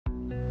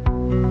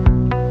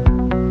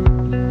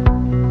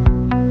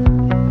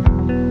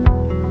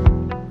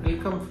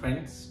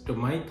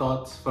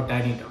thoughts for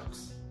tiny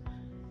talks.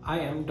 I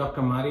am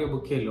Dr.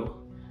 Bukelo,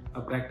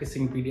 a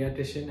practicing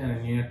pediatrician and a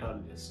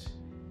neonatologist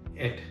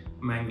at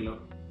Mangaluru.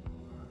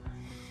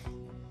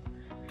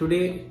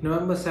 Today,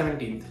 November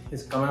 17th,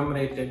 is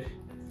commemorated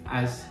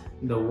as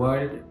the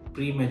World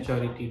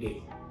Prematurity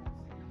Day.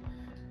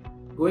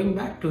 Going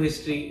back to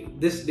history,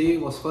 this day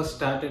was first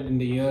started in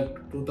the year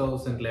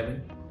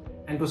 2011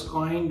 and was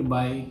coined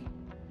by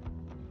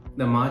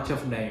the March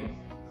of Dime.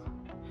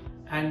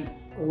 And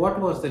what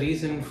was the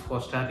reason for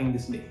starting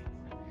this day?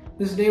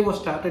 This day was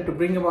started to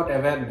bring about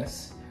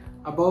awareness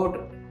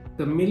about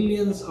the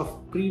millions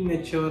of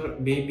premature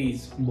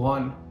babies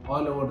born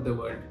all over the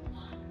world.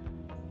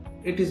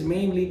 It is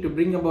mainly to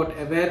bring about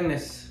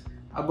awareness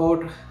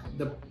about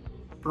the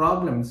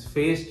problems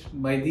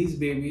faced by these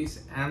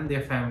babies and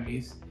their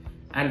families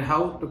and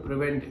how to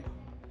prevent it.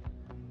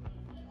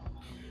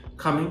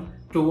 Coming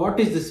to what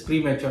is this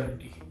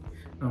prematurity?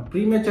 Now,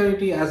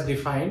 prematurity as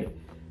defined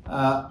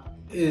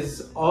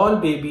is all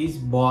babies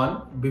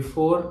born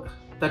before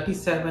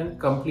 37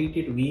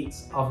 completed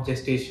weeks of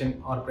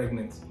gestation or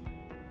pregnancy.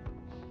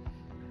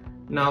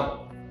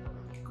 Now,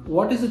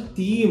 what is the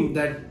theme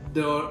that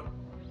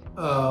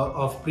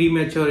of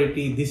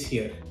prematurity this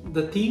year?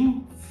 The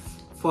theme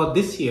for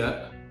this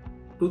year,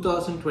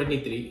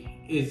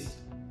 2023, is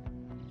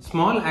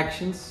small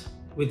actions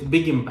with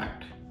big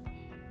impact.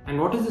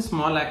 And what is the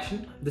small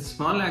action? The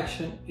small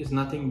action is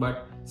nothing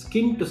but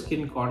skin to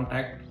skin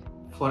contact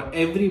for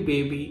every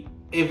baby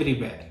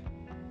everywhere.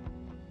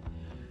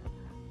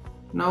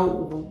 Now,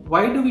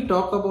 why do we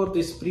talk about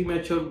these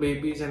premature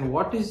babies and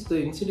what is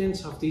the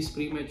incidence of these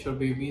premature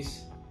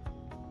babies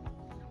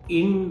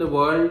in the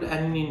world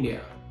and in India?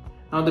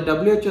 Now, the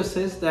WHO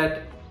says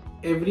that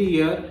every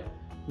year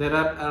there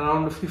are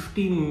around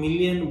 15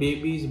 million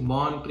babies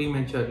born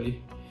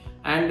prematurely.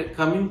 And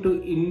coming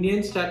to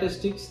Indian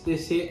statistics, they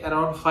say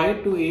around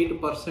 5 to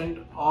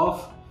 8%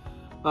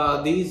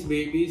 of these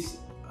babies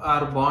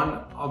are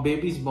born, or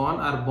babies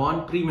born are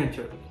born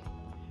prematurely.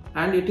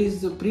 And it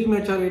is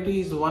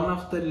prematurity is one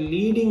of the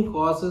leading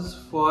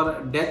causes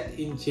for death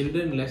in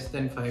children less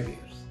than 5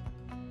 years.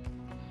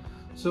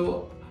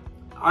 So,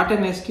 at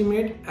an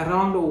estimate,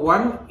 around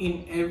 1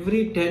 in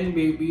every 10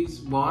 babies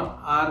born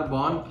are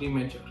born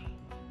premature.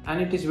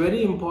 And it is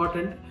very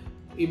important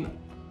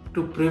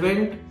to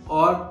prevent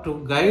or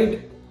to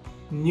guide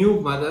new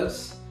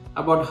mothers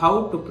about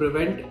how to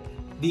prevent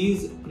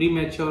these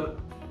premature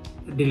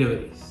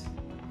deliveries.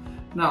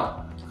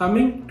 Now,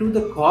 coming to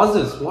the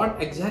causes,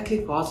 what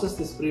exactly causes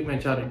this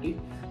prematurity?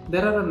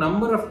 There are a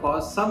number of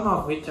causes, some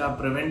of which are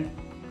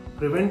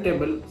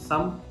preventable,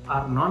 some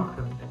are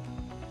non-preventable.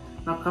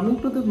 Now, coming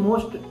to the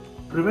most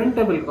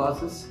preventable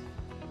causes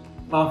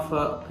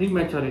of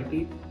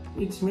prematurity,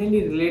 it's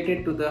mainly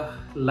related to the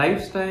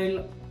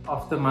lifestyle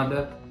of the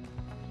mother,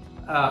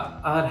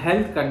 her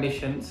health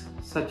conditions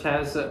such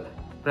as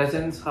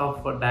presence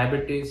of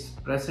diabetes,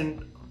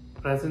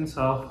 presence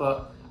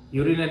of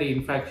urinary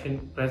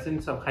infection,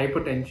 presence of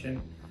hypertension,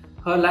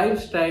 her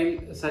lifestyle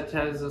such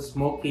as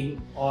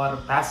smoking or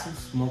passive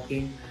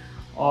smoking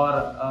or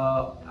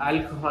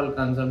alcohol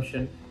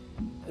consumption.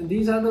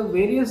 These are the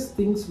various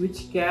things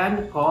which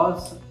can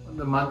cause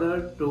the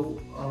mother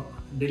to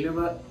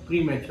deliver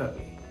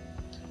prematurely.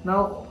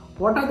 Now,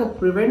 what are the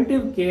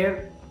preventive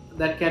care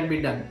that can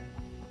be done?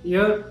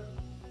 Here,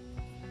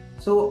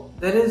 so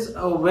there is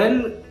a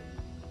well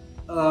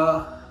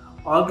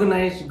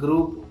organized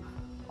group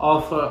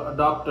of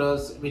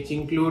doctors which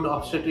include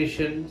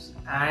obstetricians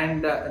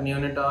and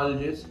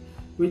neonatologists,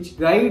 which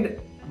guide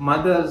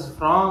mothers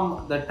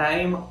from the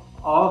time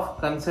of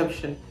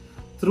conception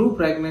through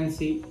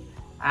pregnancy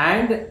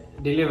and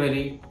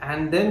delivery,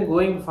 and then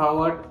going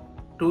forward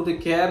to the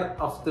care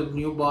of the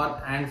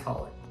newborn and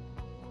forward.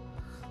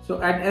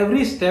 So at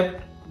every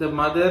step, the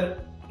mother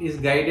is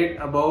guided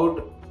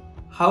about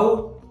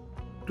how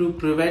to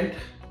prevent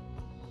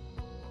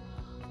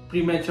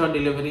premature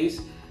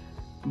deliveries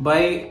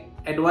by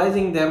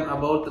advising them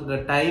about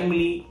the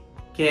timely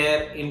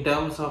care in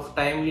terms of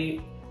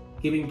timely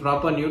giving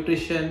proper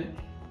nutrition,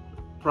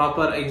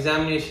 proper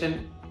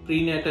examination,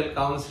 prenatal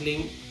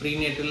counseling,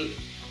 prenatal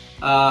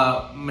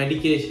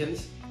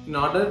medications, in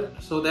order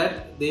so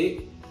that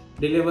they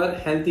deliver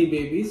healthy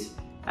babies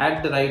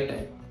at the right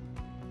time.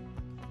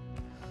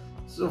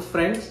 So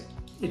friends,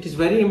 it is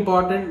very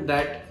important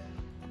that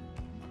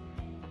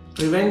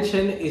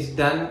prevention is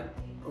done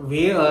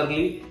way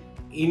early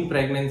in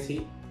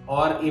pregnancy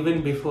or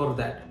even before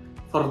that.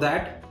 For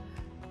that,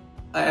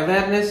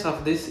 awareness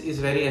of this is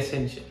very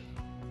essential.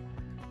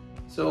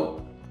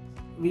 So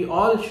we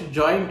all should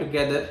join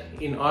together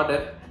in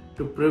order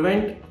to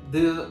prevent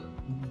the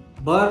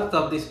birth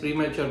of these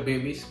premature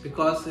babies,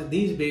 because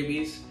these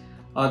babies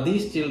or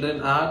these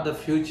children are the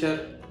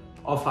future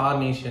of our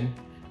nation,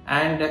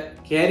 and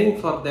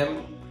caring for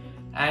them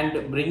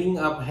and bringing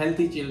up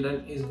healthy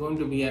children is going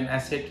to be an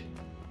asset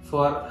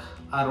for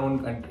our own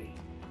country.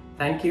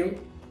 Thank you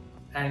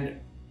and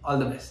all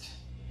the best.